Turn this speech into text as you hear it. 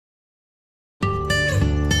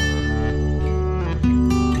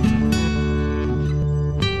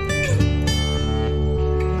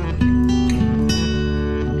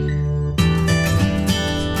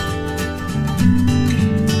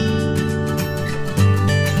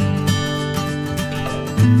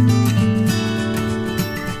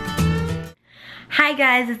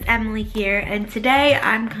guys, it's Emily here, and today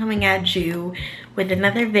I'm coming at you with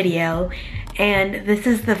another video, and this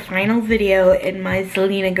is the final video in my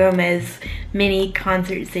Selena Gomez mini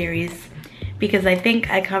concert series because I think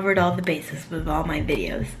I covered all the bases with all my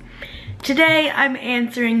videos. Today I'm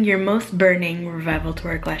answering your most burning Revival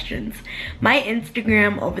Tour questions. My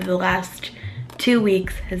Instagram over the last 2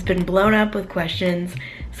 weeks has been blown up with questions,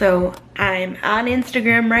 so I'm on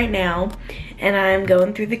Instagram right now and I'm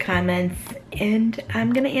going through the comments and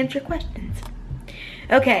I'm gonna answer questions.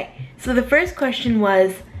 Okay, so the first question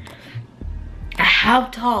was, how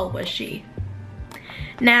tall was she?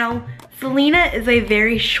 Now, Selena is a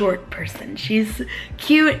very short person. She's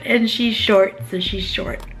cute and she's short, so she's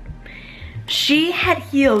short. She had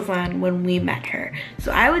heels on when we met her,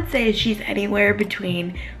 so I would say she's anywhere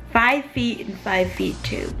between 5 feet and 5 feet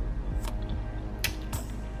 2.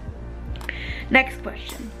 Next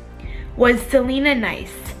question. Was Selena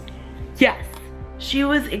nice? Yes, she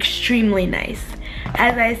was extremely nice.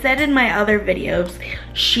 As I said in my other videos,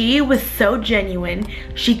 she was so genuine.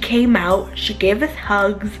 She came out, she gave us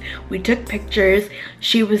hugs, we took pictures,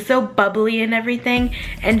 she was so bubbly and everything,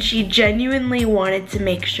 and she genuinely wanted to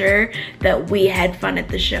make sure that we had fun at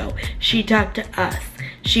the show. She talked to us.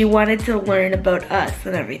 She wanted to learn about us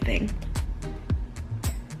and everything.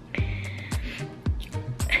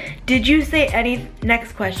 Did you say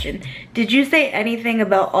next question. Did you say anything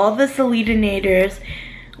about all the Selenators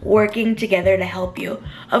working together to help you?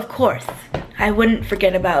 Of course. I wouldn't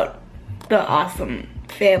forget about the awesome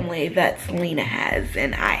family that Selena has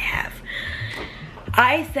and I have.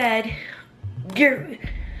 I said, your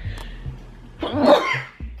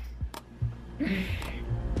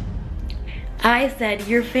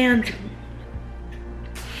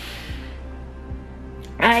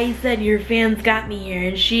fans got me here,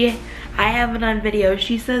 and I have it on video.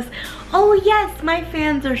 She says, oh yes, my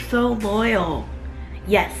fans are so loyal.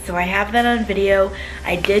 Yes, so I have that on video.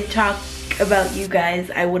 I did talk about you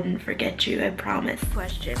guys. I wouldn't forget you, I promise.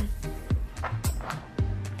 Question.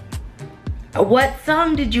 What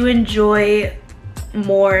song did you enjoy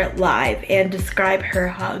more live, and describe her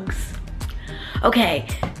hugs? Okay,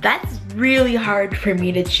 that's really hard for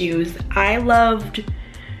me to choose. I loved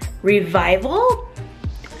Revival,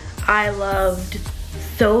 I loved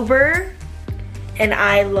Sober, and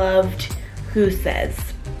I loved Who Says.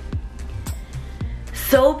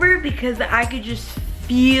 Sober because I could just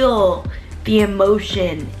feel the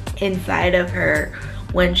emotion inside of her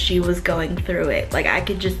when she was going through it. Like, I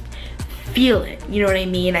could just feel it, you know what I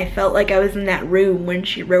mean? I felt like I was in that room when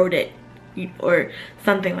she wrote it, or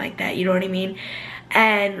something like that, you know what I mean?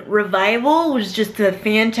 And Revival was just a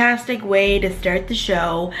fantastic way to start the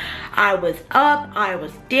show. I was up, I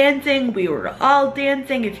was dancing, we were all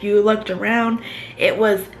dancing. If you looked around, it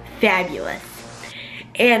was fabulous.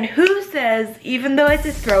 And Who Says, even though it's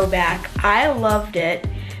a throwback, I loved it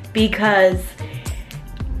because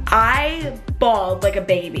I bawled like a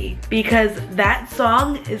baby, because that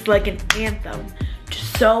song is like an anthem to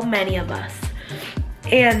so many of us.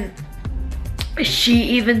 And she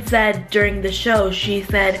even said during the show, she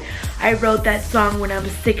said, I wrote that song when I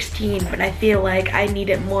was 16, but I feel like I need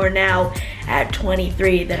it more now at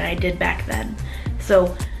 23 than I did back then.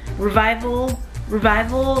 So Revival,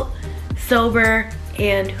 Sober,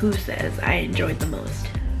 and Who Says I enjoyed the most.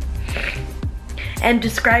 And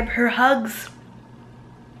describe her hugs.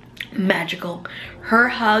 Magical. Her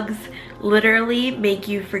hugs literally make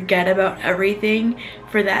you forget about everything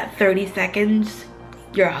for that 30 seconds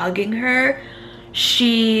you're hugging her.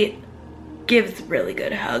 She gives really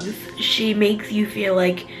good hugs. She makes you feel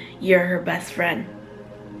like you're her best friend.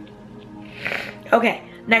 Okay,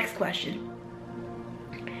 next question.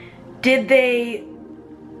 Did they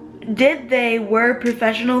were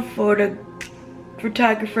professional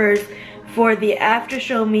photographers for the after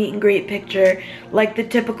show meet and greet picture like the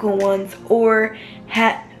typical ones, or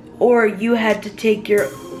you had to take your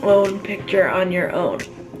own picture on your own?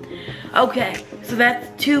 Okay, so that's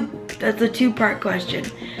a two-part question.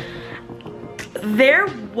 There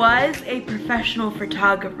was a professional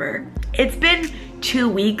photographer. It's been 2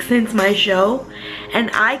 weeks since my show,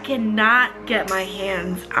 and I cannot get my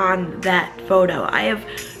hands on that photo. I have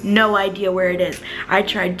no idea where it is. I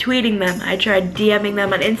tried tweeting them, I tried DMing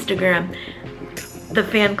them on Instagram, the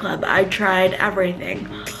fan club, I tried everything.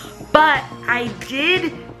 But I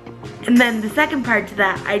did, and then the second part to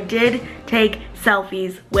that, I did take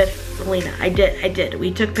selfies with Selena. I did. We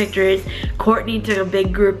took pictures. Courtney took a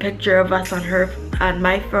big group picture of us on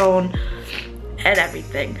my phone and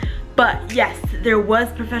everything. But yes, there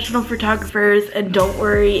was professional photographers, and don't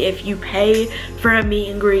worry, if you pay for a meet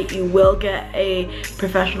and greet, you will get a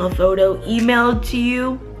professional photo emailed to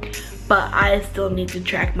you. but I still need to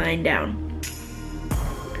track mine down.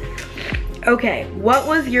 Okay, what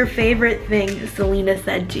was your favorite thing Selena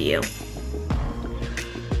said to you?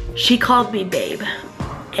 She called me babe,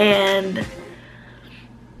 and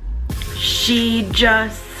she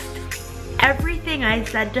just, everything I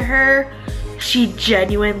said to her, she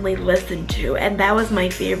genuinely listened to, and that was my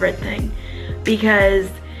favorite thing, because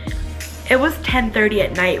it was 10:30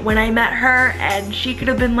 at night when I met her, and she could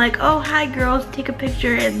have been like, oh, hi girls, take a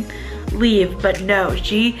picture and leave, but no,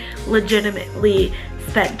 she legitimately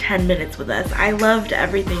spent 10 minutes with us. I loved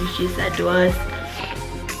everything she said to us.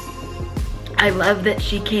 I love that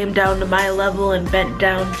she came down to my level and bent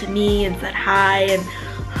down to me and said hi and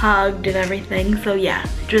hugged and everything. So yeah,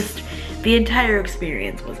 just the entire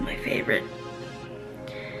experience was my favorite.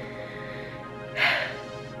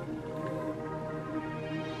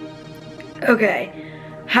 Okay,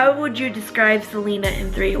 how would you describe Selena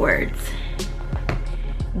in 3 words?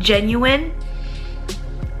 Genuine,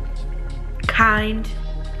 kind,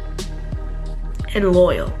 and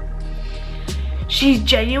loyal. She's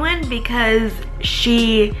genuine because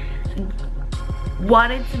she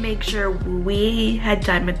wanted to make sure we had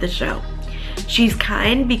time at the show. She's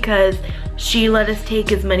kind because she let us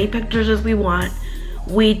take as many pictures as we want.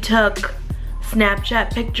 We took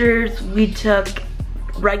Snapchat pictures, we took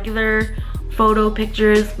regular photo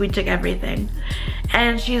pictures, we took everything.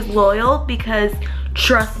 And she's loyal because,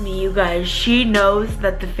 trust me you guys, she knows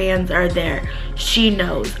that the fans are there. She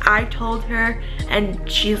knows. I told her and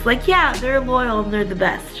she's like, yeah, they're loyal and they're the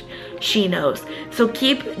best. She knows. So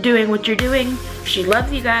keep doing what you're doing. She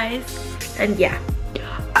loves you guys, and yeah.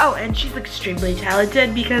 Oh, and she's extremely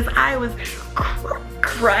talented because I was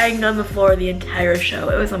crying on the floor the entire show.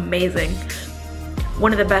 It was amazing.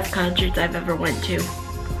 One of the best concerts I've ever went to.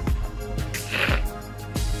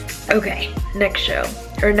 Okay, next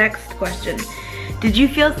question. Did you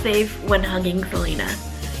feel safe when hugging Selena?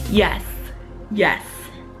 Yes, yes.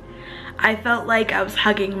 I felt like I was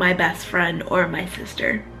hugging my best friend or my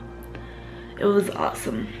sister. It was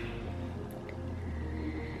awesome.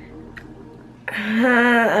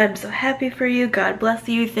 I'm so happy for you. God bless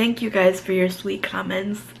you. Thank you guys for your sweet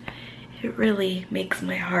comments. It really makes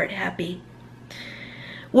my heart happy.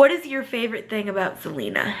 What is your favorite thing about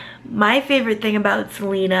Selena? My favorite thing about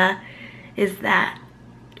Selena is that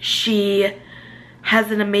she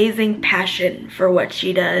has an amazing passion for what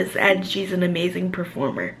she does, and she's an amazing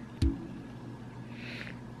performer.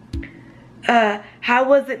 How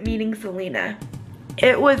was it meeting Selena?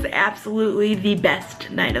 It was absolutely the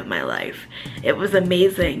best night of my life. It was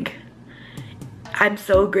amazing. I'm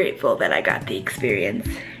so grateful that I got the experience.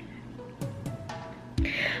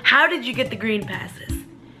 How did you get the green passes?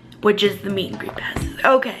 Which is the meet and greet passes.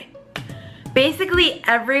 Okay. Basically,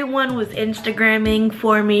 everyone was Instagramming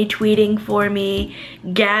for me, tweeting for me.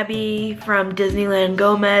 Gabby from Disneyland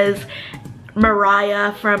Gomez,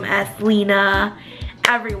 Mariah from Aslena,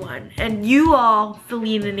 everyone. And you all,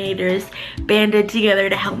 Selena-nators, banded together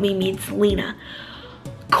to help me meet Selena.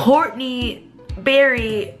 Courtney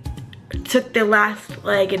Barry took the last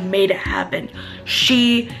leg and made it happen.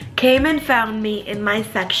 She came and found me in my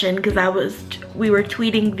section because we were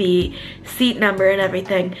tweeting the seat number and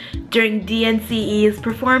everything during DNCE's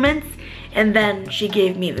performance, and then she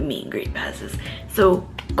gave me the meet and greet passes. So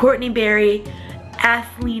Courtney Barry,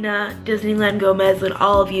 Aslena, Disneyland Gomez, and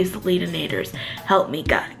all of you Selena-nators helped me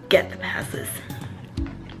get the passes.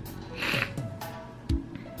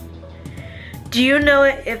 Do you know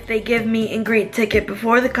if they give meet and greet ticket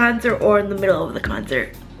before the concert or in the middle of the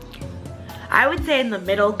concert? I would say in the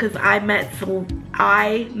middle because I met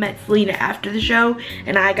Selena after the show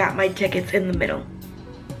and I got my tickets in the middle.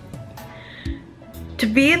 To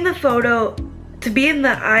be in the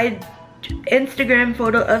Instagram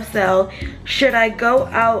photo of Sel, should I go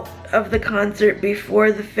out of the concert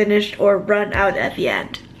before the finish or run out at the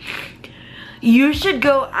end? You should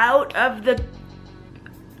go out of the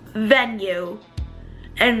venue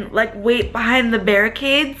and like wait behind the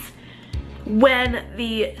barricades when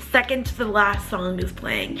the second to the last song is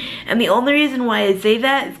playing. And the only reason why I say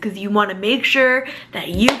that is because you want to make sure that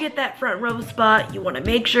you get that front row spot. You want to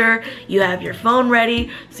make sure you have your phone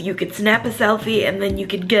ready so you can snap a selfie and then you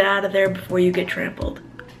can get out of there before you get trampled.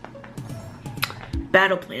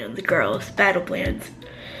 Battle plans, girls, battle plans.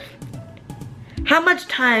 How much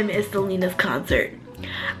time is Selena's concert?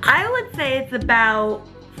 I would say it's about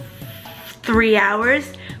 3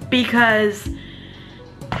 hours because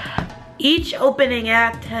each opening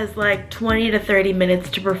act has like 20 to 30 minutes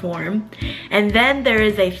to perform, and then there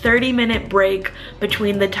is a 30-minute break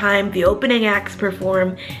between the time the opening acts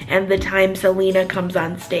perform and the time Selena comes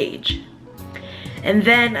on stage. And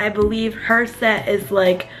then I believe her set is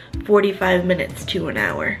like 45 minutes to an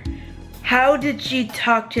hour. How did she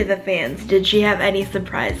talk to the fans? Did she have any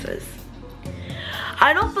surprises?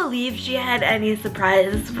 I don't believe she had any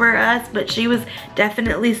surprises for us, but she was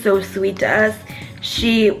definitely so sweet to us.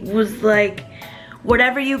 She was like,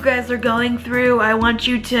 whatever you guys are going through, I want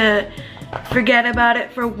you to forget about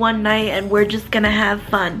it for one night and we're just gonna have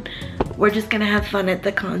fun. We're just gonna have fun at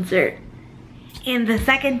the concert. And the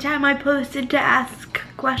second time I posted to ask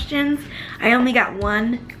questions, I only got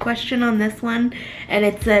one question on this one, and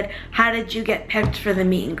it said, how did you get picked for the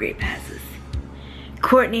meet and greet passes?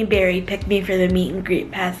 Courtney Berry picked me for the meet and greet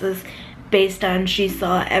passes based on she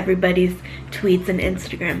saw everybody's tweets and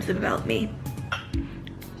Instagrams about me.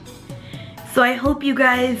 So I hope you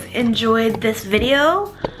guys enjoyed this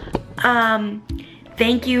video.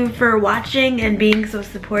 Thank you for watching and being so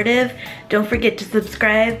supportive. Don't forget to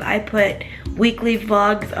subscribe. I put weekly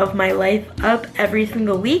vlogs of my life up every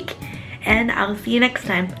single week, and I'll see you next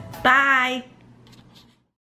time. Bye!